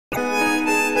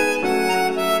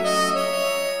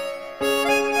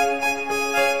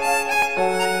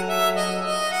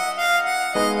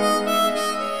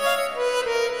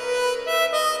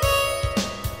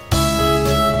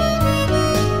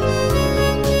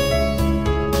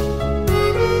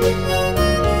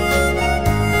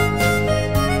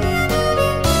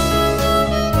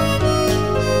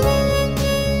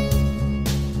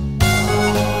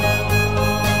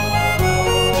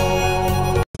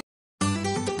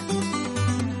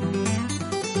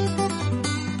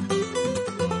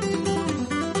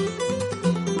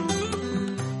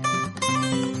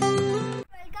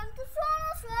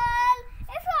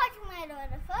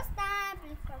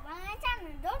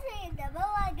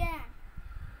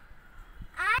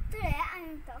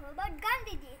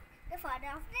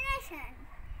of the nation.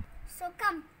 So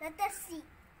come, let us see.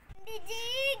 Gandhiji,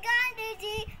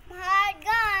 Gandhiji, Mahatma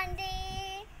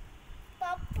Gandhi.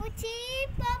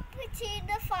 Papuchi,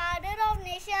 the father of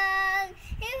nation.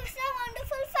 He was a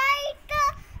wonderful fighter.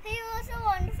 He was a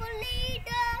wonderful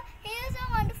leader. He was a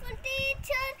wonderful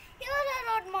teacher. He was a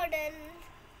role model.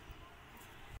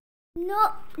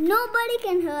 Nobody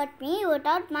can hurt me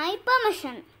without my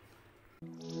permission.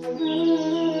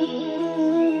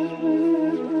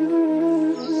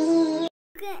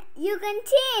 You can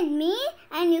change me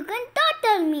and you can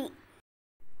total me.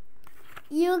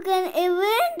 You can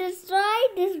even destroy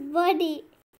this body,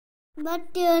 but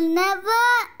you'll never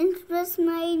impress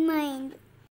my mind.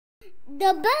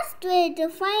 The best way to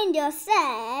find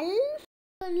yourself is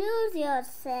to lose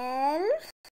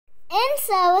yourself in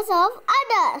service of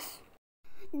others.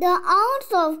 The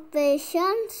ounce of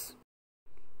patience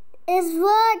is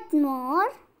worth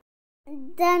more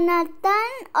than a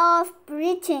ton of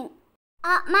preaching.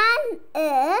 A man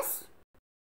is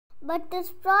but his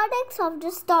products of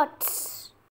his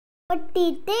thoughts. What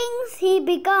he thinks he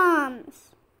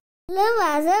becomes. Live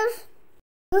as if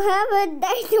you have a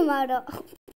die tomorrow.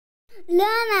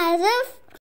 Learn as if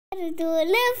to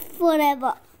live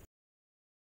forever.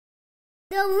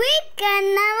 The weak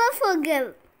can never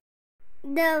forgive.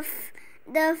 The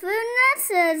firmness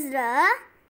is the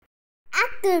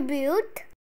attribute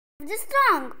of the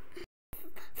strong.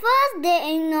 First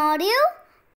they ignore you,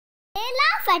 they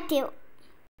laugh at you.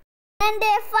 When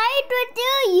they fight with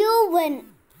you, you win.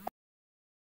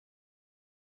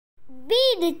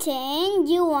 Be the change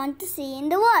you want to see in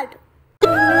the world.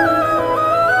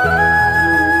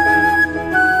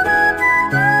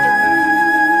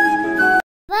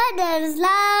 Where there is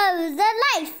love, is there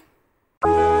life.